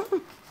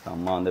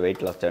 அம்மா வந்து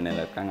வெயிட் லாஸ்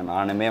ஜேர்னியில் இருக்காங்க.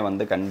 நானுமே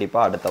வந்து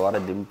கண்டிப்பாக அடுத்த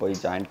வாரம் ஜிம்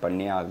போய் ஜாயின்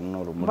பண்ணி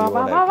ஆகணும்னு ஒரு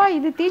முடிவோட.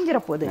 இது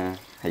தீஞ்சிட போகுது.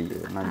 ஐயோ,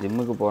 நான்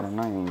ஜிம்முக்கு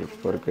போகிறேன்னா இவங்களுக்கு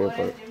பொறுக்கவே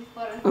போகுது.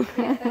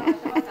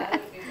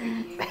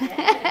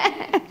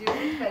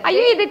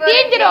 ஐயோ, இது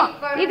தீஞ்சிடும்,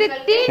 இது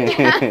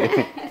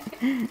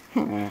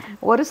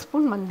ஒரு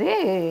ஸ்பூன் வந்து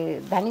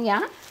தனியா,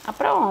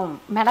 அப்புறம்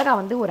மிளகாய்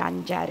வந்து ஒரு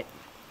 5-6,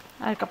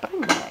 அதுக்கப்புறம்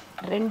இந்த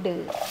 2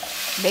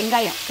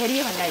 வெங்காயம், பெரிய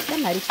வெங்காயத்தை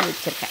நறுக்கி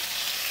வச்சுருக்கேன்.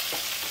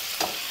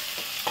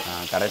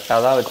 கரெக்டாக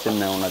தான்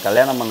வச்சுருந்தேன். உன்னை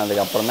கல்யாணம்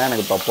பண்ணதுக்கு அப்புறம் தான்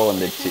எனக்கு பப்போ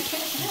வந்துடுச்சு.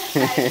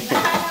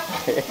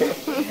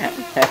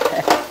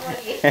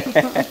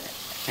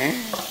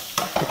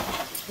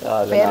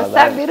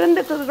 பெருசா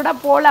விருந்துக்கு கூட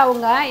போல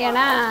அவங்க,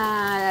 ஏன்னா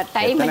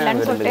டைம்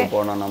இல்லைன்னு சொல்லிட்டு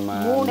போனோம். நம்ம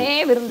 3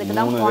 விருந்துக்கு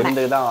தான் போனேன்.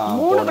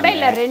 3 கூட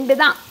இல்லை, 2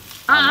 தான்.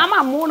 ஆமா,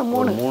 3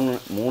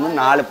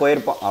 4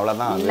 போயிருப்போம்,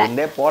 அவ்வளோதான்.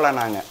 ரெண்டே போல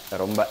நாங்கள்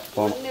ரொம்ப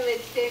போனோம்.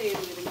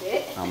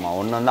 ஆமாம்,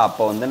 ஒன்று வந்து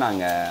அப்போ வந்து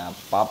நாங்கள்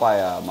பாப்பா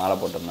மாலை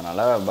போட்டிருந்தனால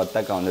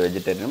பத்தக்கா வந்து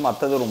வெஜிடேரியன்,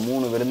 மற்றது ஒரு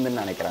 3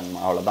 விருந்துன்னு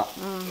நினைக்கிறாங்க, அவ்வளோதான்.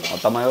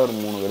 மொத்தமாகவே ஒரு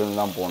 3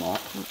 விருந்து தான் போனோம்.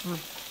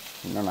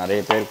 இன்னும்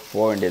நிறைய பேர்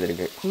போக வேண்டியது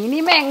இருக்கு.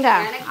 இனிமே எங்க?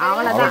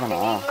 அவ்வளோதான்,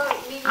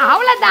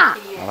 அவ்வளோதான்.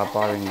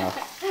 அடப்பாவீங்களா,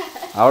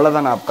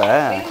 அவ்வளோதானா? அப்போ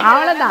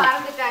அவ்வளோதான்.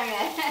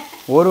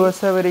 1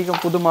 வருஷம்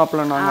வரைக்கும் புது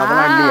மாப்பிள்ளை நாங்கள்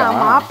அதெல்லாம் இல்லையா?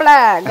 மாப்பிள்ளை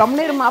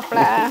கம்னீர்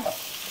மாப்பிள்ளை.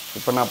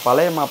 இப்போ நான்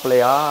பழைய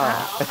மாப்பிள்ளையா?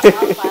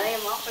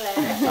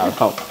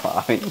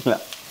 அடப்பாவீங்களா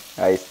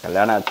கைஸ்,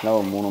 கல்யாணம் ஆச்சுன்னா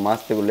ஒரு 3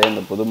 மாதத்துக்குள்ளே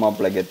இந்த புது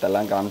மாப்பிள்ளை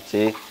கெத்தெல்லாம்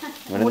காமிச்சு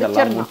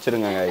விருந்தெல்லாம்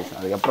முடிச்சிருங்க கைஸ்.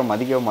 அதுக்கப்புறம்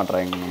மதிக்கவே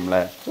மாட்டுறாங்க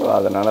நம்மளை. ஸோ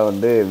அதனால்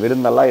வந்து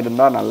விருந்தெல்லாம்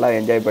இருந்தால் நல்லா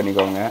என்ஜாய்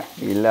பண்ணிக்கோங்க,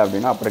 இல்லை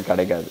அப்படின்னா அப்புறம்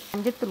கிடைக்காது.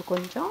 மஞ்சத்தூள்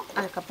கொஞ்சம்,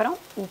 அதுக்கப்புறம்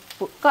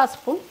உப்பு 1/4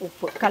 ஸ்பூன்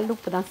உப்பு, கல்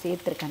உப்பு தான்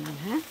சேர்த்துருக்கேன்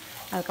நான்.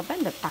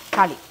 அதுக்கப்புறம் இந்த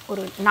தக்காளி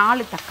ஒரு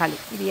 4 தக்காளி,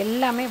 இது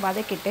எல்லாமே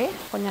வதக்கிட்டு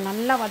கொஞ்சம்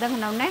நல்லா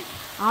வதங்கினோடனே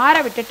ஆற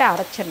விட்டுட்டு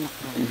அரைச்சிடணும்.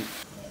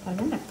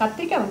 அதனால் இந்த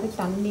கத்திரிக்காய் வந்து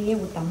தண்ணியே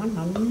ஊற்றாமல்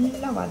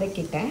நல்லா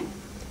வதக்கிட்டேன்.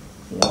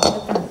 இதை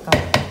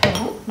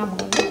வதக்கினதுக்கப்புறம் நம்ம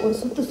வந்து ஒரு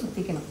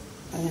சுற்றிக்கணும்.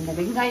 அந்த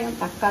வெங்காயம்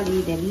தக்காளி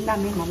இது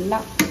எல்லாமே நல்லா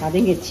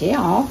வதங்கிடுச்சு.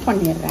 ஆஃப்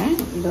பண்ணிடுறேன்.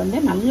 இது வந்து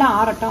நல்லா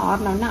ஆறட்டும்,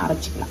 ஆறினோடனே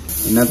அரைச்சிக்கலாம்.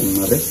 என்ன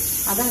பண்ணுவாரு?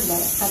 அதான் இந்த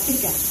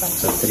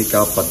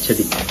கத்திரிக்காய்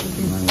பச்சடி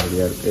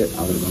ரெடியாக இருக்குது.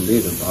 அவருக்கு வந்து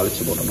இது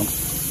தாளித்து போடணும்.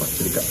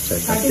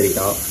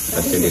 கத்திரிக்காய்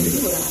பச்சடி.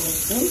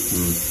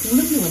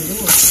 உளுந்து வந்து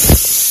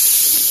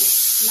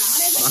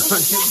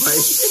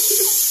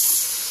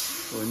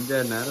கொஞ்ச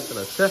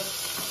நேரத்தில் சார்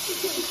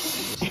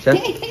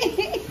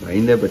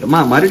பயந்தே போயிட்டோம்மா.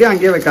 மறுபடியும்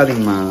அங்கேயே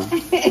வைக்காதீங்கம்மா.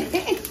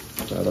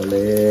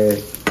 கடவுளே,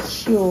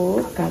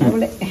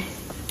 கடவுளே,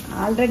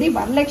 ஆல்ரெடி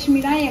வரலட்சுமி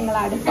தான் எங்களை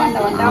அடுப்பாண்ட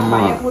வந்தா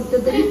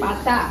பயமுறுத்துதுன்னு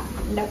பார்த்தா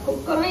இந்த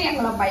குக்கரும்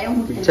எங்களை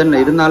பயமுறுத்து. கிச்சன்ல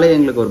இருந்தாலே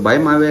எங்களுக்கு ஒரு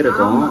பயமாவே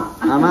இருக்கும்.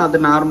 ஆனா அது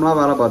நார்மலா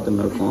வேலை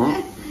பார்த்துன்னு இருக்கும்.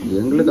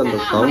 எங்களுக்கு அந்த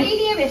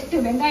ஐடியா வெஸ்ட்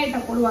வெங்காயத்தை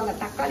போடுவாங்க,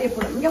 தக்காளியை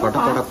போடுவாங்க,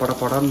 பட பட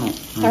படணும்.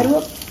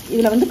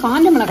 இதுல வந்து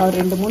காஞ்ச மிளகாய்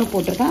 2-3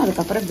 போட்டிருக்கேன்.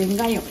 அதுக்கப்புறம்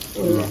வெங்காயம்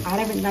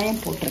அரை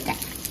வெங்காயம்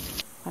போட்டிருக்கேன்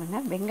பாருங்க.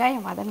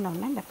 வெங்காயம்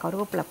வதங்கினோம்னா இந்த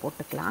கருவேப்பிலை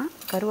போட்டுக்கலாம்.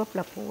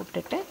 கருவேப்பிலை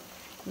போட்டுட்டு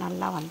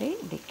நல்லா வந்து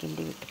இப்படி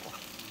கிண்டி விட்டுப்போம்.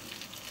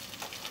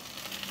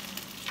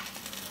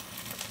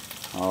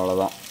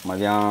 அவ்வளோதான்.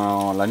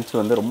 மதியானம் லஞ்ச்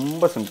வந்து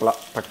ரொம்ப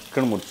சிம்பிளாக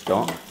டக்குன்னு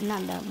முடிச்சிட்டோம். இன்னும்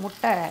அந்த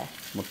முட்டை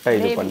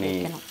இது பண்ணி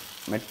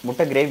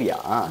முட்டை கிரேவியா?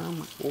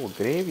 ஓ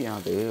கிரேவியா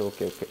அது?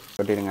 Okay okay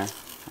கட்டிடுங்க.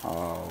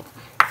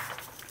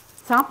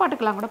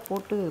 சாப்பாட்டுக்கெல்லாம் கூட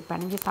போட்டு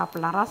பிணைஞ்சி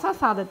சாப்பிட்லாம். ரசம்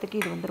சாதத்துக்கு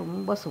இது வந்து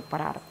ரொம்ப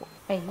சூப்பராக இருக்கும்.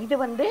 இது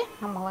வந்து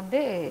நம்ம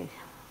வந்து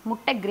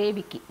முட்டை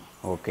கிரேவிக்கு.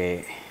 ஓகே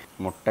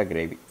முட்டை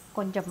கிரேவி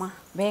கொஞ்சமாக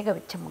வேக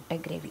வச்ச முட்டை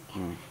கிரேவி.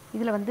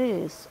 இதில் வந்து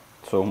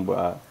சோம்பு.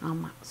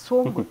 ஆமாம்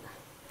சோம்பு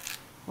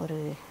ஒரு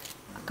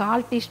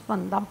 1/4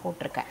 டீஸ்பூன் தான்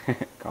போட்டிருக்கேன்.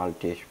 1/4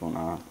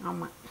 டீஸ்பூனா?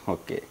 ஆமாம்.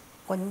 ஓகே.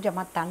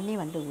 கொஞ்சமாக தண்ணி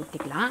வந்து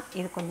ஊற்றிக்கலாம்.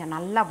 இது கொஞ்சம்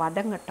நல்லா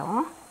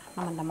வதங்கட்டும்.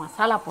 நம்ம இந்த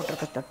மசாலா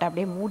போட்டிருக்க தொட்டு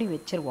அப்படியே மூடி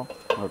வச்சுருவோம்,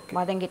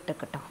 வதங்கிட்டு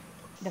இருக்கட்டும்.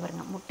 இந்த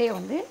பாருங்க முட்டையை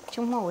வந்து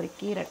சும்மா ஒரு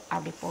கீரை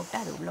அப்படி போட்டு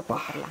அது உள்ளே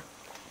போட்டுடலாம்.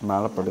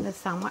 மேலே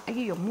போட்டு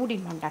ஐயோ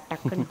மூடிடணும்டா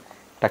டக்குன்னு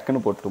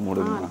டக்குன்னு போட்டு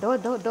மூடுங்க.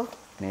 தோ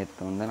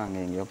நேற்று வந்து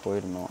நாங்கள் எங்கேயோ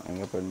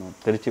போயிருந்தோம்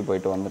திருச்சி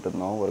போயிட்டு வந்துட்டு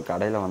இருந்தோம். ஒரு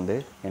கடையில் வந்து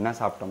என்ன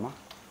சாப்பிட்டோமா,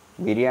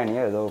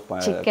 பிரியாணியோ ஏதோ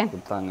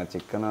கொடுத்தாங்க,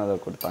 சிக்கனும் ஏதோ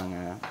கொடுத்தாங்க.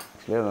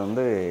 ஆக்சுவலி அது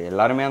வந்து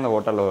எல்லாருமே அந்த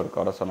ஹோட்டலில் ஒரு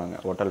குறை சொன்னாங்க.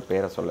 ஹோட்டல்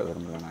பேரை சொல்ல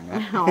விரும்பல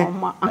நாங்கள்.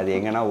 ஆமாம். அது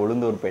எங்கன்னா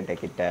உளுந்தூர்பேட்டை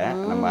கிட்ட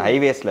நம்ம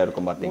ஹைவேஸில்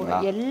இருக்கும்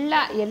பார்த்தீங்களா?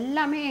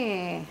 எல்லாமே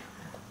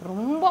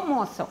ரொம்ப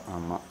மோசம்.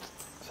 ஆமாம்.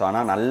 ஸோ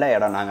ஆனால் நல்ல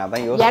இடம். நாங்கள்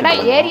அதான்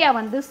இடம் ஏரியா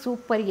வந்து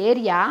சூப்பர்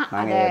ஏரியா.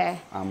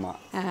 ஆமாம்.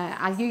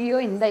 ஐயோ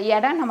இந்த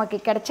இடம் நமக்கு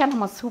கிடைச்சா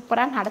நம்ம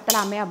சூப்பராக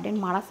நடத்தலாமே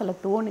அப்படின்னு மனசில்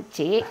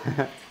தோணுச்சு.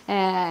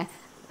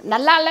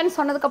 நல்லா இல்லைன்னு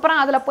சொன்னதுக்கப்புறம்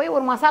அதில் போய்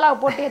ஒரு மசாலாவை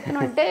போட்டு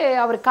எடுத்துன்னு வந்துட்டு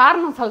அவர்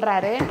காரணம்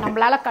சொல்கிறாரு,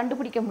 நம்மளால்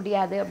கண்டுபிடிக்க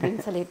முடியாது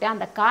அப்படின்னு சொல்லிட்டு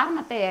அந்த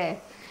காரணத்தை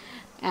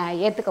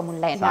ஏற்றுக்க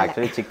முடியல.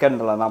 ஆக்சுவலி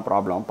சிக்கன்ல தான்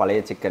ப்ராப்ளம், பழைய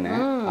சிக்கனு.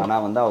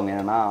 ஆனால் வந்து அவங்க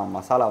என்னன்னா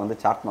மசாலா வந்து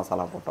சாட்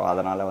மசாலா போட்டோம்,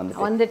 அதனால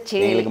வந்துச்சு.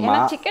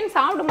 சிக்கன்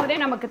சாப்பிடும் போதே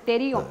நமக்கு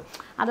தெரியும்.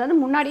 அதை வந்து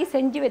முன்னாடியே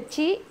செஞ்சு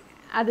வச்சு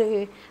அது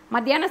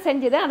மத்தியானம்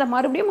செஞ்சது அதை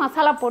மறுபடியும்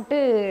மசாலா போட்டு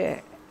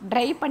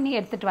ட்ரை பண்ணி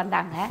எடுத்துகிட்டு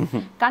வந்தாங்க.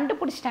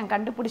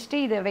 கண்டுபிடிச்சிட்டு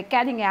இதை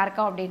வைக்காதீங்க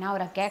யாருக்கா அப்படின்னா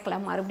அவரை கேட்கல,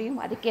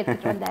 மறுபடியும் அதுக்கு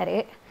எடுத்துகிட்டு வந்தார்.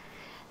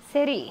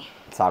 சரி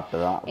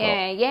சாப்பிட்டு தான்.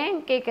 ஏன்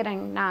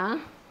கேட்குறேங்கன்னா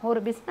ஒரு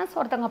பிஸ்னஸ்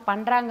ஒருத்தவங்க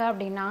பண்ணுறாங்க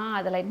அப்படின்னா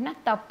அதில் என்ன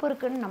தப்பு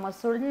இருக்குதுன்னு நம்ம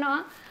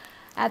சொன்னால்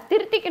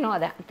திருத்திக்கணும்.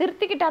 அதை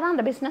திருத்திக்கிட்டா தான்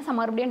அந்த பிஸ்னஸை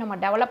மறுபடியும் நம்ம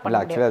டெவலப்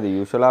பண்ணலாம். ஆக்சுவலி அது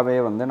யூஸ்வலாகவே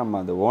வந்து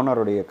நம்ம அது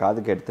ஓனருடைய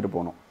காதுக்கு எடுத்துகிட்டு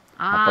போகணும்.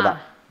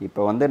 அப்போதான்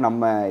இப்போ வந்து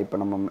நம்ம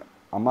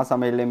அம்மா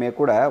சமையல்லையுமே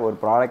கூட ஒரு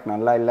ப்ராடக்ட்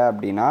நல்லா இல்லை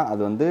அப்படின்னா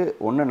அது வந்து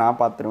ஒன்று நான்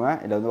பார்த்துருவேன்,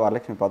 இல்லை வந்து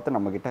வரலட்சுமி பார்த்து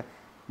நம்மக்கிட்ட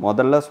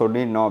முதல்ல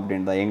சொல்லிடணும்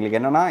அப்படின்னு தான். எங்களுக்கு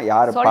என்னன்னா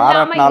யார்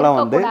பாராட்டினாலும்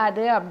வந்து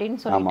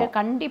அப்படின்னு சொல்லிட்டு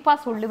கண்டிப்பா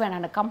சொல்லுவேன்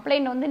நான்.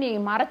 கம்ப்ளைண்ட் வந்து நீ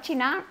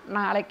மறைச்சினா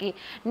நாளைக்கு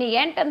நீ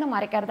ஏன்ட்டு வந்து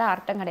மறைக்கிறதா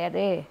அர்த்தம்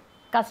கிடையாது,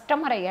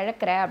 கஸ்டமரை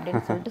இழக்கிற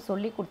அப்படின்னு சொல்லிட்டு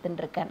சொல்லி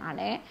கொடுத்துட்டு இருக்கேன்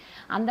நான்.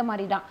 அந்த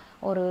மாதிரி தான்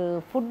ஒரு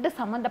ஃபுட்டு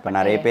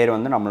சம்மந்தப்பட்ட நிறைய பேர்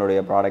வந்து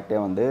நம்மளுடைய ப்ராடக்டே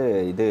வந்து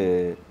இது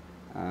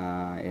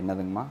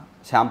என்னதுங்கம்மா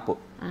ஷாம்பு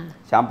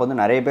வந்து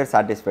நிறைய பேர்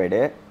சாட்டிஸ்ஃபைடு,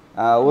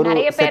 ஒரு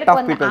செட்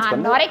ஆஃப் பீப்பிள்ஸ்க்கு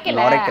வந்து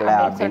நுரைக்கல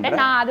அப்படின்ட்டு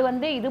நான் அது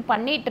வந்து இது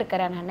பண்ணிட்டு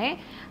இருக்கிறேன் நான்.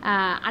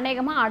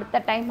 அநேகமாக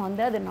அடுத்த டைம்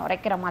வந்து அது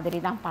நுரைக்கிற மாதிரி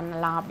தான்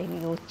பண்ணலாம் அப்படின்னு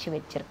யோசிச்சு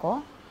வச்சுருக்கோம்.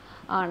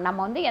 நம்ம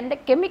வந்து எந்த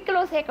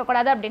கெமிக்கலும்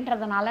சேர்க்கக்கூடாது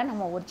அப்படின்றதுனால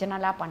நம்ம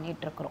ஒரிஜினலாக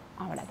பண்ணிகிட்ருக்குறோம்,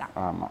 அவ்வளோதான்.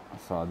 ஆமாம்.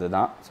 ஸோ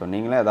அதுதான். ஸோ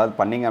நீங்களே ஏதாவது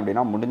பண்ணீங்க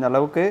அப்படின்னா முடிஞ்ச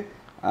அளவுக்கு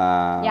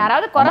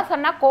யாராவது குறை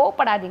சொன்னால்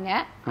கோவப்படாதீங்க,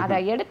 அதை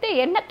எடுத்து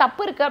என்ன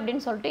தப்பு இருக்குது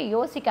அப்படின்னு சொல்லிட்டு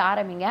யோசிக்க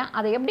ஆரம்பிங்க,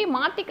 அதை எப்படி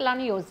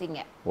மாற்றிக்கலாம்னு யோசிங்க.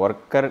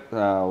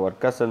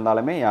 ஒர்க்கர்ஸ்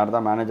இருந்தாலுமே யார்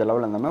தான் மேனேஜர்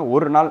லெவலில் இருந்தாலுமே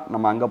ஒரு நாள்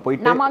நம்ம அங்கே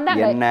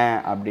போயிட்டு என்ன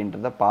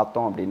அப்படின்றத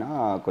பார்த்தோம் அப்படின்னா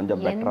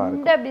கொஞ்சம் பெட்டராக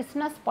இருக்கும். எந்த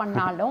பிஸ்னஸ்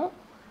பண்ணாலும்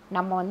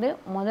நம்ம வந்து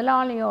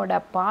முதலாளியோட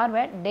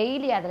பார்வை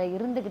டெய்லி அதில்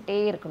இருந்துக்கிட்டே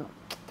இருக்கணும்.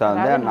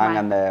 வந்து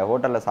நாங்கள் அந்த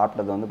ஹோட்டலில்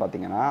சாப்பிட்டது வந்து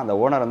பார்த்தீங்கன்னா அந்த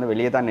ஓனர் வந்து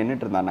வெளியே தான்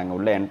நின்றுட்டு இருந்தார். நாங்கள்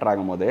உள்ளே என்ட்ரு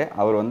ஆகும்போது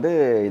அவர் வந்து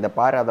இதை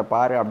பாரு அதை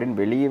பாரு அப்படின்னு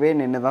வெளியவே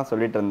நின்று தான்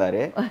சொல்லிட்டு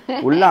இருந்தார்.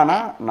 உள்ளானா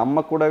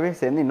நம்ம கூடவே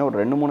சேர்ந்து இன்னும்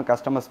 2-3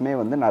 கஸ்டமர்ஸுமே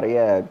வந்து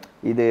நிறைய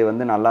இது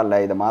வந்து நல்லா இல்லை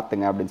இதை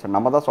மாற்றுங்க அப்படின்னு சொல்லி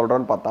நம்ம தான்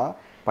சொல்கிறோன்னு பார்த்தா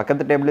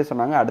பக்கத்து டேபிளே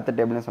சொன்னாங்க, அடுத்த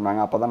டேபிளையும்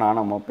சொன்னாங்க. அப்போ தான்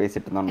நானும் அம்மா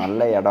பேசிட்டு இருந்தோம்,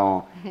 நல்ல இடம்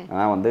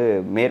ஆனால் வந்து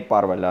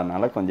மேற்பார்வை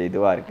இல்லாதனால கொஞ்சம்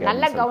இதுவாக இருக்குது,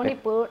 நல்ல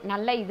கவனிப்பு,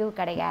 நல்ல இது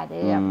கிடையாது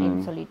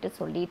அப்படின்னு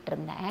சொல்லிட்டு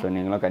இருந்தேன். ஸோ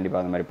நீங்களும்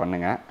கண்டிப்பாக அந்த மாதிரி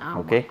பண்ணுங்க.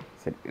 ஓகே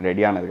சரி,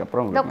 ரெடி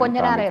ஆனதுக்கப்புறம் கொஞ்ச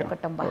நேரம்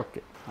இருக்கட்டும்.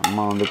 ஓகே.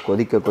 அம்மா வந்து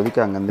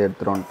கொதிக்க அங்கேருந்து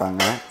எடுத்துகிட்டு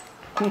வந்துட்டாங்க.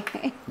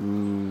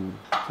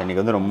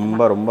 இன்னைக்கு வந்து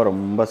ரொம்ப ரொம்ப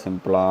ரொம்ப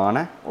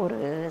சிம்பிளான ஒரு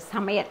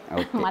சமையல்.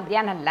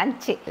 மத்தியானம்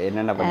லஞ்சு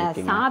என்னென்ன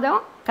பண்ணிருக்கீங்க?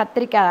 சாதம்,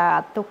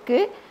 கத்திரிக்காய் தொக்கு,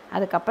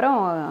 அதுக்கப்புறம்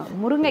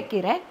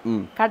முருங்கைக்கீரை,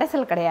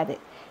 கடைசல் கிடையாது,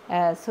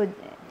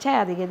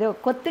 அது ஏதோ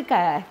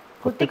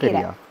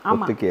கொத்துக்கீரை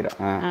கொத்துக்கீரை.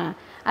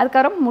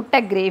 அதுக்கப்புறம் முட்டை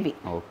கிரேவி.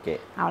 ஓகே,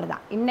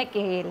 அவ்வளோதான்.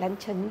 இன்றைக்கி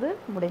லஞ்ச் வந்து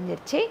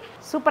முடிஞ்சிருச்சு.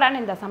 சூப்பரான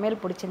இந்த சமையல்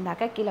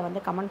பிடிச்சிருந்தாக்கா கீழே வந்து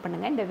கமெண்ட்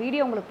பண்ணுங்கள். இந்த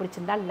வீடியோ உங்களுக்கு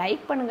பிடிச்சிருந்தா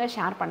லைக் பண்ணுங்கள்,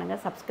 ஷேர்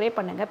பண்ணுங்கள், சப்ஸ்கிரைப்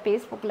பண்ணுங்கள்,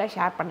 ஃபேஸ்புக்கில்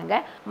ஷேர்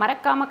பண்ணுங்கள்,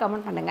 மறக்காமல்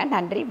கமெண்ட் பண்ணுங்கள்.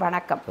 நன்றி,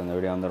 வணக்கம். இந்த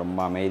வீடியோ வந்து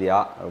ரொம்ப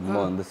அமைதியாக ரொம்ப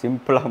வந்து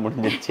சிம்பிளாக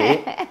முடிஞ்சிருச்சு.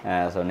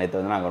 ஸோ நேற்று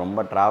வந்து நாங்கள்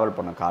ரொம்ப ட்ராவல்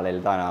பண்ணோம்,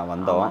 காலையில் தான்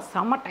வந்தோம்.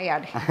 செம்ம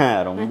டயர்டு,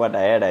 ரொம்ப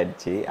டயர்ட்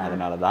ஆயிடுச்சு.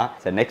 அதனால தான்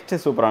சரி, நெக்ஸ்ட்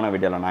சூப்பரான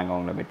வீடியோவில் நாங்கள்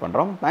உங்களை மீட்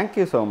பண்ணுறோம்.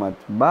 தேங்க்யூ ஸோ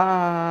மச்,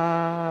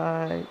 பாய்.